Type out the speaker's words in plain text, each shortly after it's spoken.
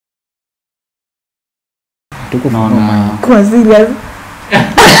Kwa serious.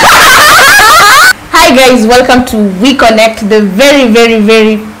 Hi guys, welcome to We Connect, the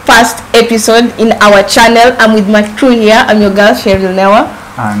very first episode in our channel. I'm with my crew here. I'm your girl Cheryl Newa.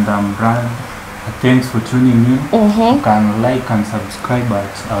 And I'm Brad. Thanks for tuning in. You can like and subscribe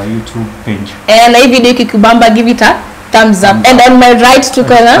at our YouTube page. And if video kikubamba, give it a thumbs up. And on my right to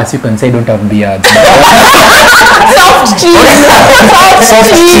corner, as you can say, don't have beards.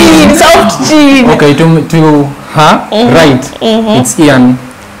 soft chin. Okay, to her right, it's Ian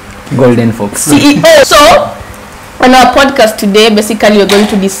Golden Fox, CEO. So on our podcast today, basically we're going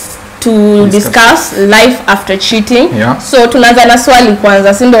to discuss life after cheating. Yeah. So tunaanza na swali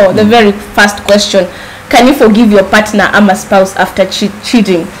kwanza, sindo the very first question. Can you forgive your partner ama spouse after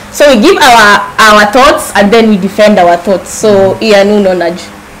cheating? So we give our thoughts and then we defend our thoughts. So Ian, unaonaje?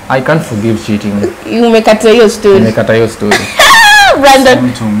 I can't forgive cheating. Umekata hiyo story.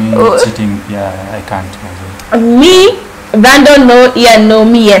 Brandon, to me, cheating, yeah, I can't. Me, Brandon, no. Ian, no.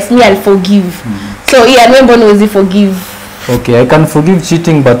 Me, yes. Me, I'll forgive. So Ian, when Bono will forgive? Okay, I can forgive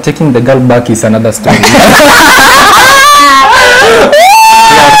cheating, but taking the girl back is another story.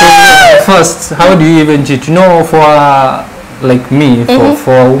 First, how do you even cheat? You know, for like me,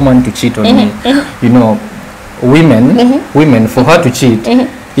 for a woman to cheat on me, you know, women, for her to cheat,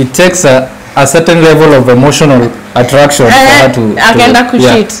 it takes a certain level of emotional attraction for her to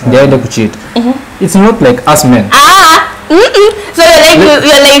cheat. It's not like us men. So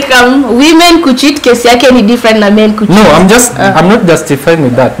you're like women could cheat, case yake ni different na men could cheat. No, I'm not justifying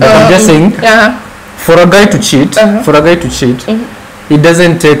with that, but I'm just saying for a guy to cheat, it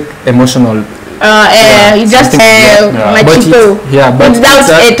doesn't take emotional. It's just machipo. But without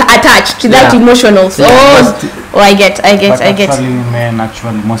attached, without emotional. So I get. Actually, men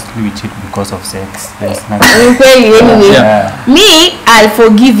mostly we cheat because of sex. There's nothing. Anyway, me, I'll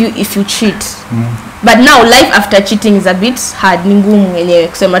forgive you if you cheat. But now life after cheating is a bit hard. Ni ngumu yenyewe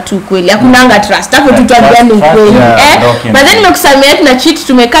kusema tu kweli. Hakunanga trust. Hapo tutambia ni kweli. But then nimekusamea tuna cheat,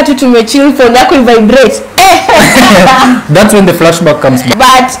 tumekaa tu tumechill, phone yako vibrate. That's when the flashback comes back.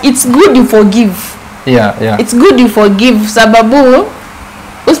 But it's good you forgive. Yeah. It's good you forgive sababu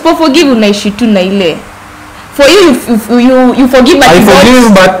usipo forgive unaishi tu na ile. For you forgive, but I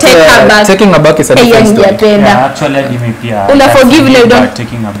forgive, but taking her back is a different story. Actually, una forgive ile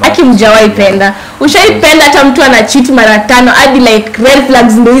akimjawai penda. Ushaipenda hata mtu ana cheat mara 5 hadi like red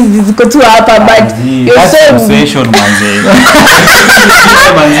flags ndio hizi ziko tu hapa, but you're so sensation manze.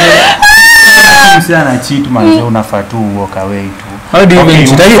 Msiana cheat manze, unafaa tu walk away tu. How do you even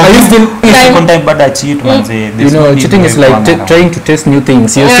cheat? Are you still contact bad cheat manze? You know, cheating is like trying to test new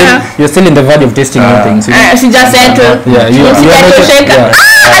things. You're still in the verge of testing new things. You know? She just said to you are if you're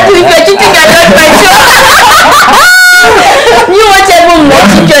cheating, you're not mature. You whatever not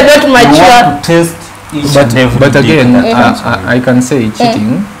you're not mature. Test but again, I can say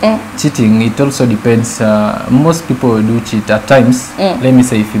cheating, it also depends. Most people do cheat at times. Let me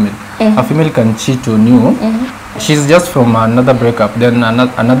say female. A female can cheat on you. She's just from another breakup, then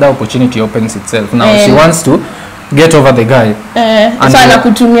another opportunity opens itself. Now she wants to get over the guy. So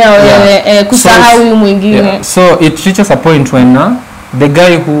anakutumia wewe kusahau huyu mwingine. So it reaches a point when the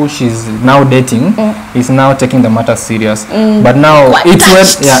guy who she's now dating is now taking the matter serious. But now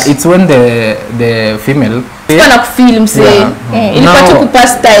it's when the female feel say ilikuwa tu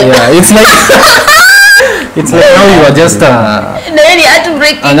kupass time. Yeah, it's like now you are just then you had to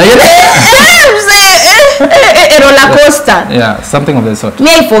break it. A roller coaster. Yeah, something of the sort.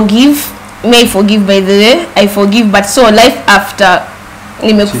 May I forgive by the way. I forgive, but so life after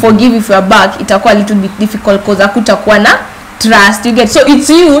forgive if you are back, itakuwa a little bit difficult because hakutakuwa na trust. You get, so it's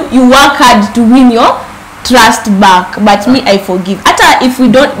you work hard to win your trust back. But me, I forgive. Hata if we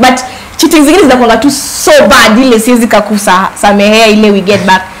don't, but cheating zingine zinakuwa tu so bad ile siwezi kukusamehea ile we get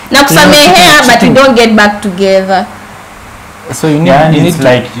back. Na kusamehea but we don't get back together. So you need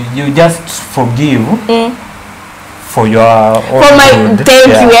like you just forgive for your own good.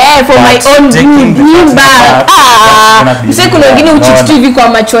 For my own good. Mse kuna wengine uchitu hivi kwa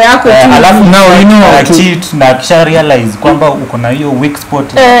macho yako tu. Alafu now you know cheat na kisha realize kwamba uko na hiyo weak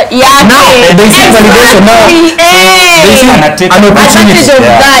spot. Now they see validation now.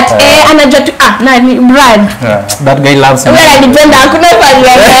 Anajua tu Brad. That guy loves me. Well, anipenda hakuna pali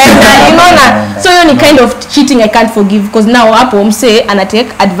unaona. So hiyo ni kind of cheating I can't forgive because now hapo mse ana take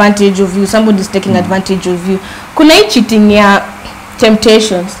advantage of you. Somebody is taking advantage of you. Kuna hii cheating ya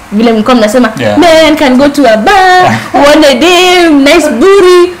temptations. Vile mko mnasema man can go to a bar, one a day, nice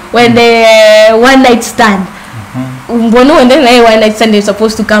booty when the one night stand. Mbona uende na one night stand, you're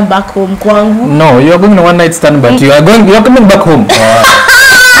supposed to come back home kwangu? No, you are going to one night stand but you are coming back home.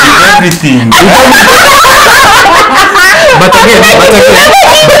 Everything.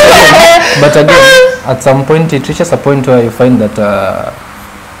 but again, at some point it reaches a point where you find that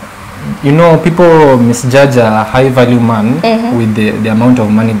you know, people misjudge a high value man with the amount of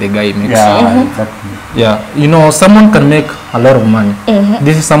money the guy makes. Yeah, exactly. Yeah, you know, someone can make a lot of money.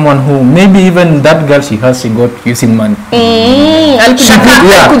 This is someone who maybe even that girl she got using money.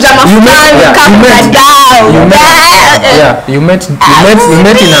 You met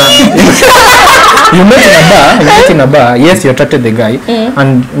in a bar. Yes, you attracted the guy,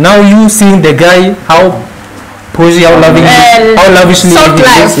 and now you seeing the guy how posy, how lavishly soft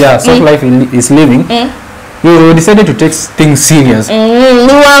life. Soft life is living. You decided to take things serious. And you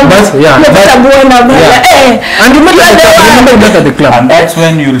met at the club. And that's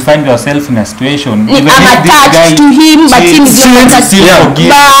when you'll find yourself in a situation. I'm attached to him, but him Then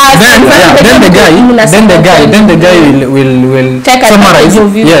the guy will summarize.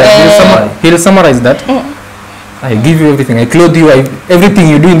 He'll summarize that. I give you everything. I clothe you. Everything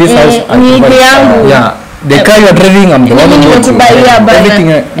you do in this house. The car you are driving, I'm the one who bought you.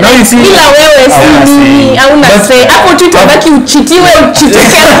 Everything. Now you see. Ila wewe si hauna say. Hapo tu tabaki uchitiwe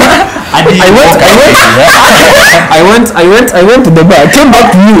uchiteke. I went to the bar. Came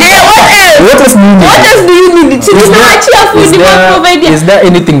back to you. What else do you need? What else do you need? Is there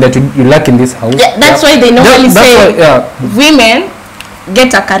anything that you lack in this house? Yeah, that's why they normally say women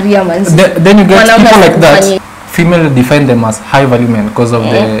get a career man. Then you get people like that. Female define them as high value men because of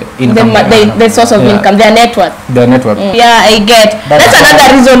the income, the source of income, their net worth. Yeah, I get. That's another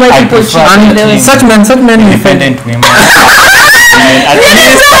reason why people cheat. And such men independent women.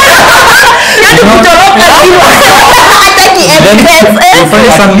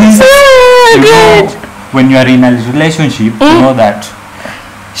 When you are in a relationship, you know that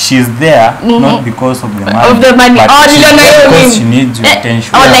she's there not because of the money, but because she needs your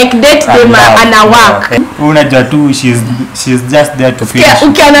attention. Or like date them and a work. Unajua tu she's just there to finish.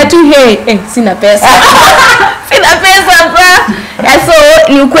 Ukiana tu sina pesa. Sina pesa bra. Yeah, so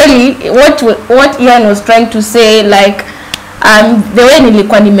ni ukweli what Ian was trying to say, like the way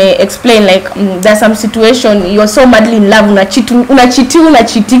nilikuwa nime explain, like there's some situation you're so madly in love,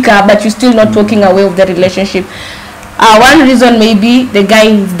 unachitika but you're still not walking away of the relationship. One reason maybe the guy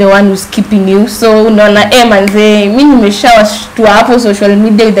is the one who's keeping you. So unaona manze mimi nimeshawashtua hapo social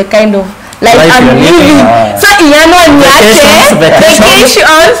media with the kind of life I'm living. So Iano niache vacations,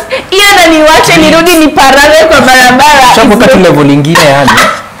 Iano niwache nirudi niparare kwa barabara. Shaboka tu level nyingine yani.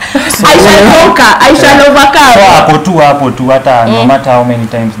 I shall overcome. Hapo tu hata no matter how many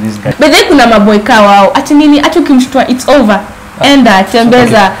times this guy. But then kuna maboyka wao ati nini ati ukimshtua it's over. Enda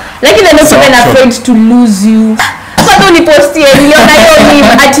tembeza. Lakini they're not even afraid to lose you. Kwanza unipostie niliona hiyo ni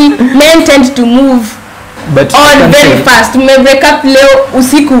ati men tend to move but on very fast. Me break up leo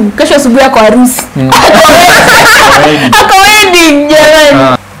usiku, kesho asubuhi kwa harusi. Ako wedding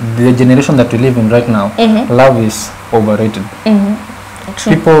jamani. The generation that we live in right now, love is overrated.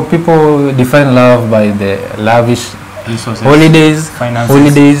 People define love by the lavish resources, holidays,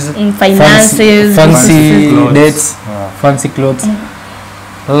 finances, fancy dates, fancy clothes.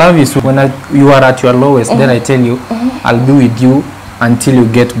 Love is when you are at your lowest, then I tell you, I'll be with you until you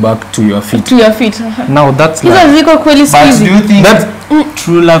get back to your feet. Now that's love. But do you think that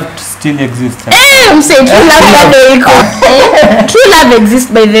true love still exists? I'm saying true love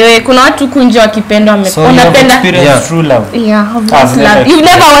exists by the way. Kuna watu kunje wakipenda unapenda true love. Yeah, obviously love. You've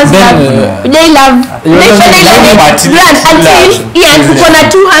never was love. They love. Until kuna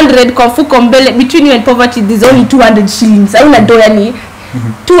 200 kwa fuko mbele, between you and poverty there's only 200 shillings. Hauna doya ni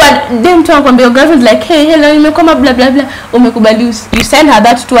them to kwambia your girlfriend like hey hello nimekoma blah blah blah, umekubali you send her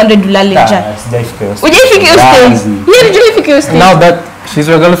that 200 dollar ledger. Ujifiki ustage. Now that she's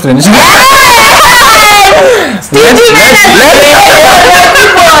your girlfriend.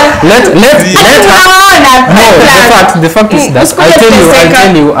 Let the fact is that I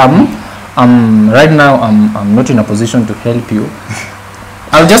tell you right now I'm not in a position to help you.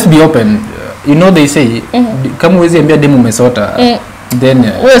 I'll just be open. You know they say kama uwezi ambia demu umesota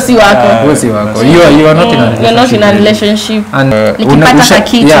then wewe si wako. You are not in a relationship. And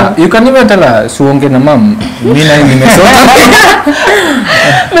you can even tell her suonge na mam mimi na nimesota.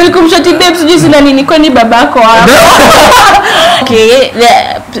 Melikumshati babes jinsi na nini kwani babako hapo. Okay,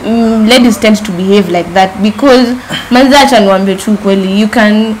 ladies tend to behave like that because manzacha niwaambie tu kweli, you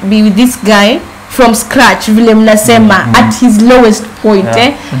can be with this guy from scratch vile mnasema at his lowest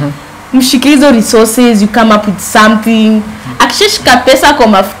point mshike hizo resources, you come up with something. Akishika pesa kwa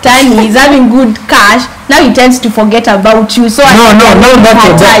mafutani, he's having good cash, now he tends to forget about you. So no,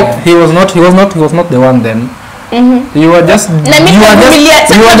 that he was not the one then. You were just na mimi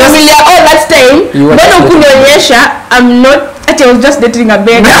familia all that time mbona ukunionyesha I'm not I was just dating a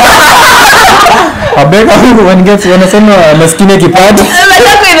beggar. A beggar who wanasema maskini kipato.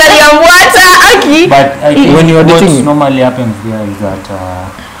 But I think when you are dating normally happens there is that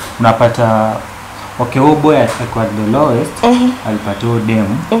unapata okay boy at the lowest alipata dem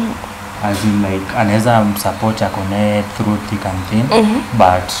as in like anaweza support connect through thick and thin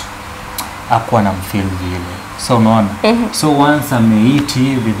but hakuwa na mfeel vile so unaona so once ameiti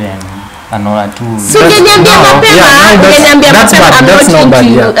hivi then anaona tu so ungeniambia mapema that's not bad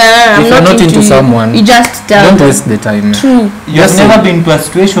if you're not into someone you just don't waste the time. True. You've never been to a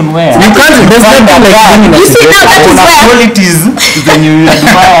situation where you can't there's nothing like you see now that is where qualities then you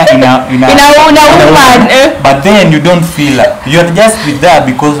admire in a woman but then you don't feel you're just with there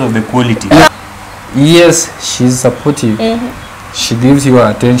because of the quality. Yes, she's supportive. She gives you her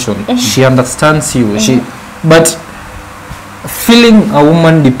attention. She understands you. But feeling a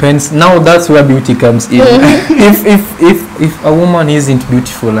woman depends. Now that's where beauty comes in. If a woman isn't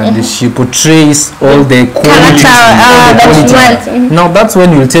beautiful and she portrays all the qualities, now that's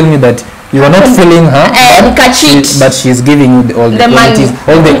when you'll tell me that you are not feeling her, but she's giving you all the qualities,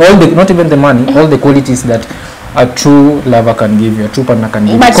 all the not even the money, all the qualities that a true lover can give you, a true partner can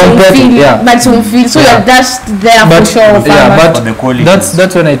give you. But you feel so you're just there for sure. But for the quality.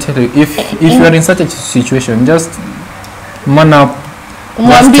 That's when I tell you, if you are in such a situation, just man up.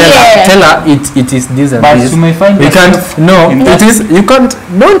 Tell her it is this and but this. You may find we can't. No, it is. You can't.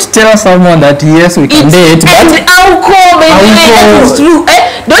 Don't tell someone that yes we can date. But how come? It's true.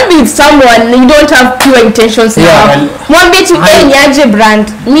 Don't be with someone you don't have pure intentions. Mwambie tu niaje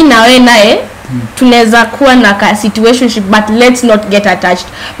brand. Mimi na wewe naye tunaweza kuwa na ka situationship but let's not get attached.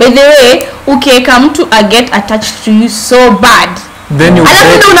 By the way, ukiweka mtu get attached to you so bad. Then you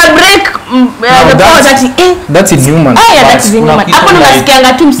break the power that's inhuman. That's inhuman. Hapo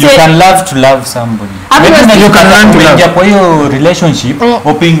unasikianga tu mse. You can love to love somebody. You can learn to love. Kwa hiyo relationship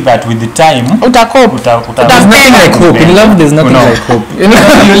hoping that with the time there's nothing like hope. In love there's nothing like hope.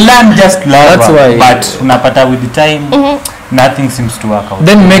 You learn just love. That's why. But unapata with the time nothing seems to work out.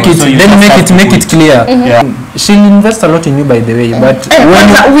 Then make it clear. She'll invest a lot in you by the way, but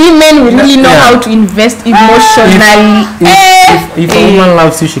women really know how to invest emotionally. If a woman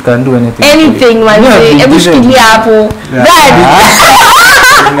loves you, she can do anything. Hapo.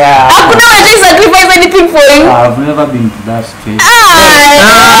 Hakuna mtu sacrifice anything for you. I've never been to that stage.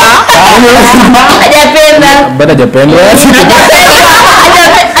 Hajapenda.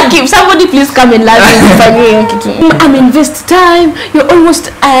 Somebody please come and love me. I'm invest time. You're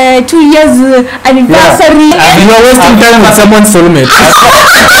almost 2 years anniversary. You are wasting time with someone's soulmate.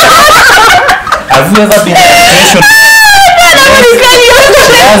 Have you ever been in a situation?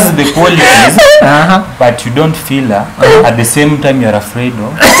 She has the qualities, but you don't feel her. At the same time, you're afraid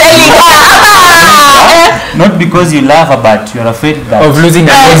of. Not because you love her, but you're afraid of losing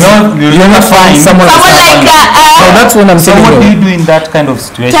her. You'll never find someone like her. So that's what I'm saying. So what do you do in that kind of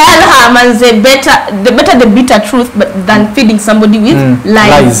situation? Tell her, man, better the bitter truth, but than feeding somebody with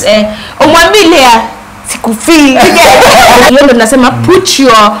lies. Sikufeel. Hiyo ndo nasema put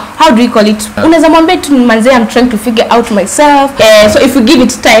your, how do you call it? Unaweza mwambie tu manze I'm trying to figure out myself. So if you give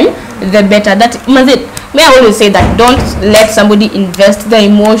it time, the better. That manze, may I always say that don't let somebody invest their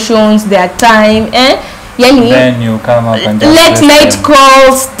emotions, their time, yani then you come up and just late night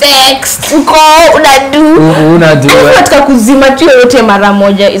calls, text, unadu unataka kuzima tu yote mara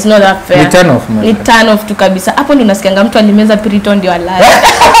moja is not that fair. Ni turn off tu kabisa. Hapo ndio unasikianga mtu alimeza piriton ndio alaya.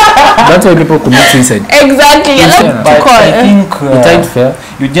 That's why people commit suicide. Exactly. But I think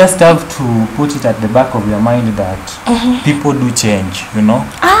you just have to put it at the back of your mind that people do change, you know.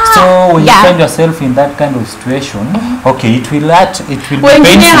 So when you find yourself in that kind of situation, okay, it will be painful, but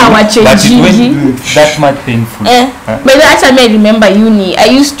it won't that much painful. But that's I remember uni. I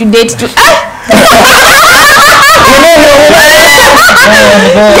used to date to me,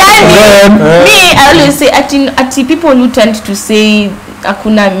 I always say ati people who tend to say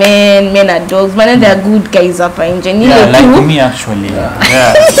hakuna men are dogs, but they are good guys hapa nje. Like me actually.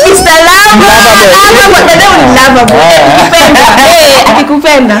 Mr.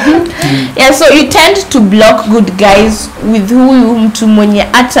 Akikupenda. Yeah, so you tend to block good guys with huyu mtu mwenye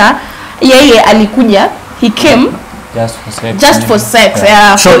hata yeye alikuja, he came just for sex.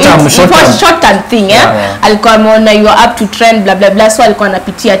 Short term thing. Alikuwa ameona you are up to trend blah blah blah, so alikuwa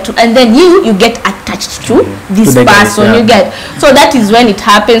anapitia tu, and then you get attached to this person. You get, so that is when it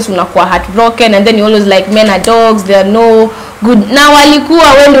happens, unakuwa heartbroken, and then you always like men are dogs, they are no good. Now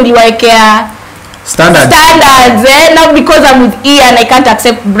alikuwa wewe ndio uliwaekea standards. Now because I'm with Ian I can't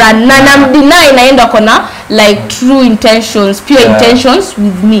accept brand na I'm denying naenda kona like true intentions, pure intentions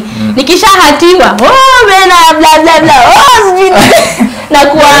with me. Nikisha hatiwa bena blah blah blah na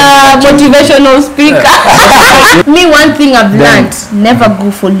kwa motivational speaker. Me one thing I've learned, never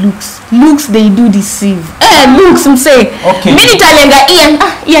go for looks they do deceive. Looks msay mimi nitalenga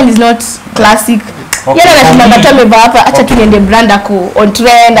Ian is not classic. Yana nasema tumeva hapa acha tuende brand ako on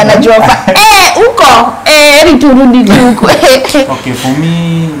trend anajua huko heri turudi huko. Okay, for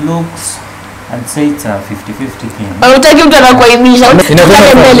me looks I'd say it's a 50-50 thing. Unataka mtu anakuaibisha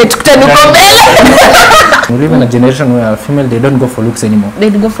mbele tukutane uko mbele. We live in a generation where female they don't go for looks anymore. They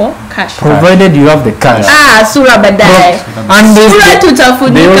go for cash. Provided you have the cash. Sura baadaye. And sura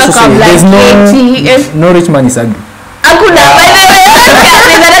tutafunika kabla no rich man is ugly. Hakuna by the way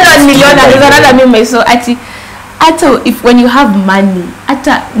there's another meme so ati if when you have money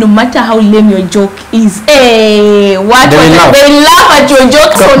no matter how lame your joke is they laugh at your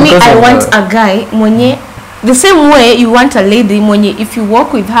joke. For me I want a guy mwenye the same way you want a lady mwenye if you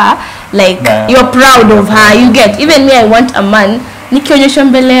walk with her like you're proud of her. You get, even me I want a man nikionyesha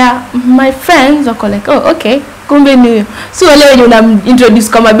mbele ya my friends wako like oh okay kumbe ni so wale wenye una introduce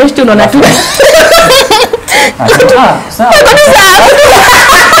kama best unaona tu sawa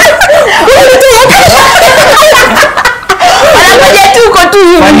anakuja tu uko tu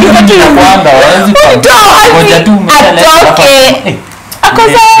hivi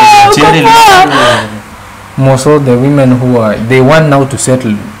most of the women who are they want now to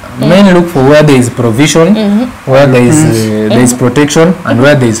settle. Men look for where there is provision, where there is protection, and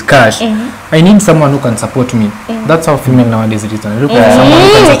where there is cash. I need someone who can support me. That's how female nowadays is written. Look for someone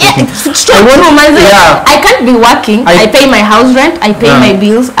who can support me. I can't be working. I pay my house rent. I pay my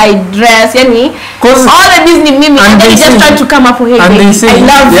bills. I dress. All the Disney mimi. And then just trying to come up with hey, baby, I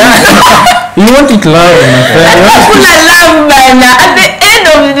love you. You want it love, my friend. Love, man. At the end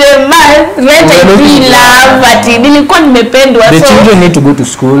of the month, rent I feel love. But nilikuwa nimependwa. The children need to go to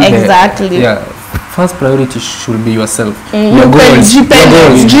school. Exactly. First priority should be yourself. Your goals.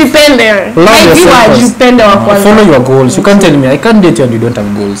 Follow your goals. You can't tell me I can't date you and you don't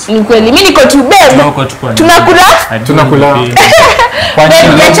have goals. Ni kweli. Mimi niko tu bebe. Tunakula. Kwani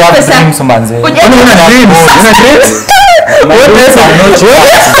unataka dreams manze? Una dreams? What else of dreams are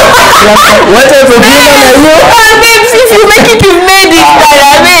you? Babes, if you make it, you made it.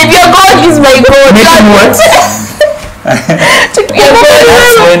 Babe, your goal is my goal. Making what?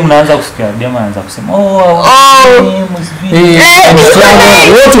 When unaanza kusikia dema anaanza kusema what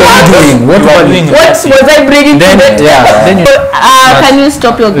was I bringing to the then can you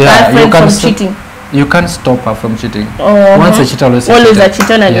stop your girlfriend from cheating? You can't stop her from cheating. Once a cheater, always a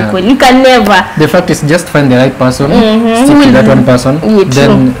cheater. You can never. The fact is just find the right person, stick with that one person,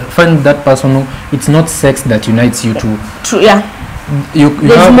 then find that person who it's not sex that unites you two. True, yeah.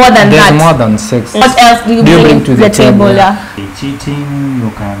 There's more than that. There's more than sex. What else do you bring to the table? Cheating,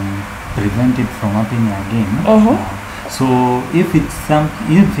 you can prevent it from happening again. So if it's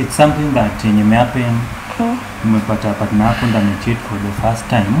something that may happen, umepata partner yako ndani cheat for the first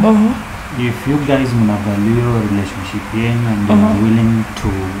time. If you guys mnavalue relationship yenu and you are willing to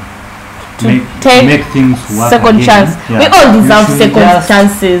make things work second again, chance. We all deserve second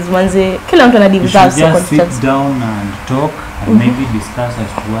chances. Manze, kila mtu deserves second chance. Just sit down and talk and maybe discuss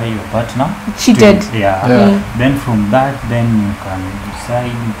as to why your partner cheated. Then from that, then you can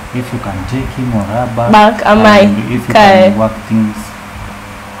decide if you can take him or her back if you can work things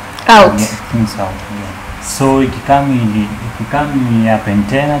out. So ikikami happen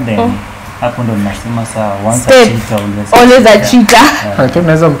tena then hapo ndo nasema saa once a cheater always a cheater.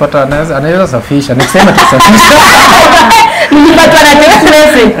 Tunaweza mpata anaweza safisha nikisema tusafisha nilipatwa na text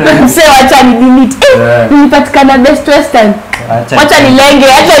message msee acha ni delete nilipatikana best western acha nilenge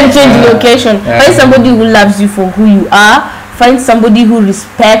acha ni change location. Find somebody who loves you for who you are. Find somebody who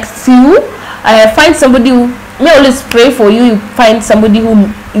respects you. Find somebody who may always pray for you. You find somebody who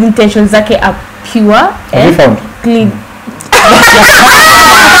intentions zake are pure and clean.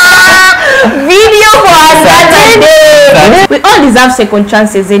 Video for another day. We all deserve second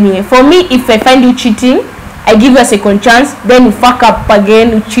chances anyway. For me, if I find you cheating, I give you a second chance, then you fuck up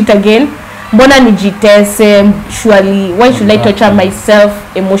again, you cheat again. Mbona nijitese? Surely, why should I torture myself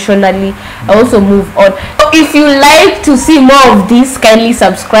emotionally? I also move on. If you like to see more of this, kindly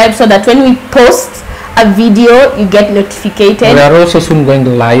subscribe so that when we post a video you get notified. We are also soon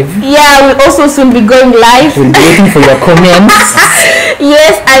going live. Yeah, we'll also soon be going live. We'll be waiting for your comments.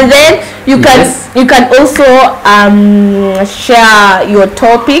 Yes, and then you can also share your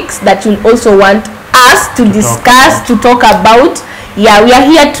topics that you also want us to discuss, to talk about. yeah, we are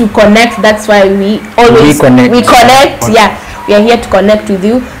here to connect. That's why we always we connect. Yeah, we are here to connect with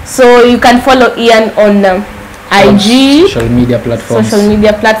you. So you can follow Ian on IG, social media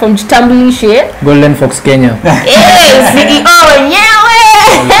platforms. Jitambulishe. Golden Fox Kenya. Yes, CEO. Yeah.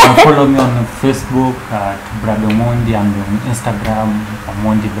 You can follow me on Facebook at Brad Omondi and on Instagram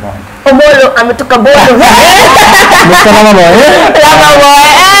Omondi Brad. Omolo ametoka Bodo. Lama boy.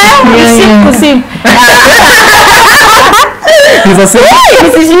 Kusim.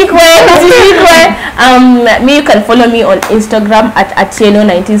 Me, you can follow me on Instagram at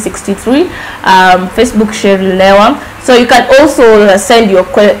Atieno1963, Facebook Cheryl Lewa. So you can also send your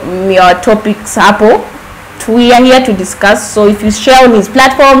topics hapo. We are here to discuss. So if you share on his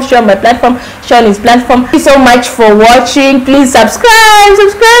platform, share on my platform, share on his platform. Thank you so much for watching. Please subscribe.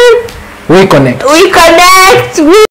 We connect.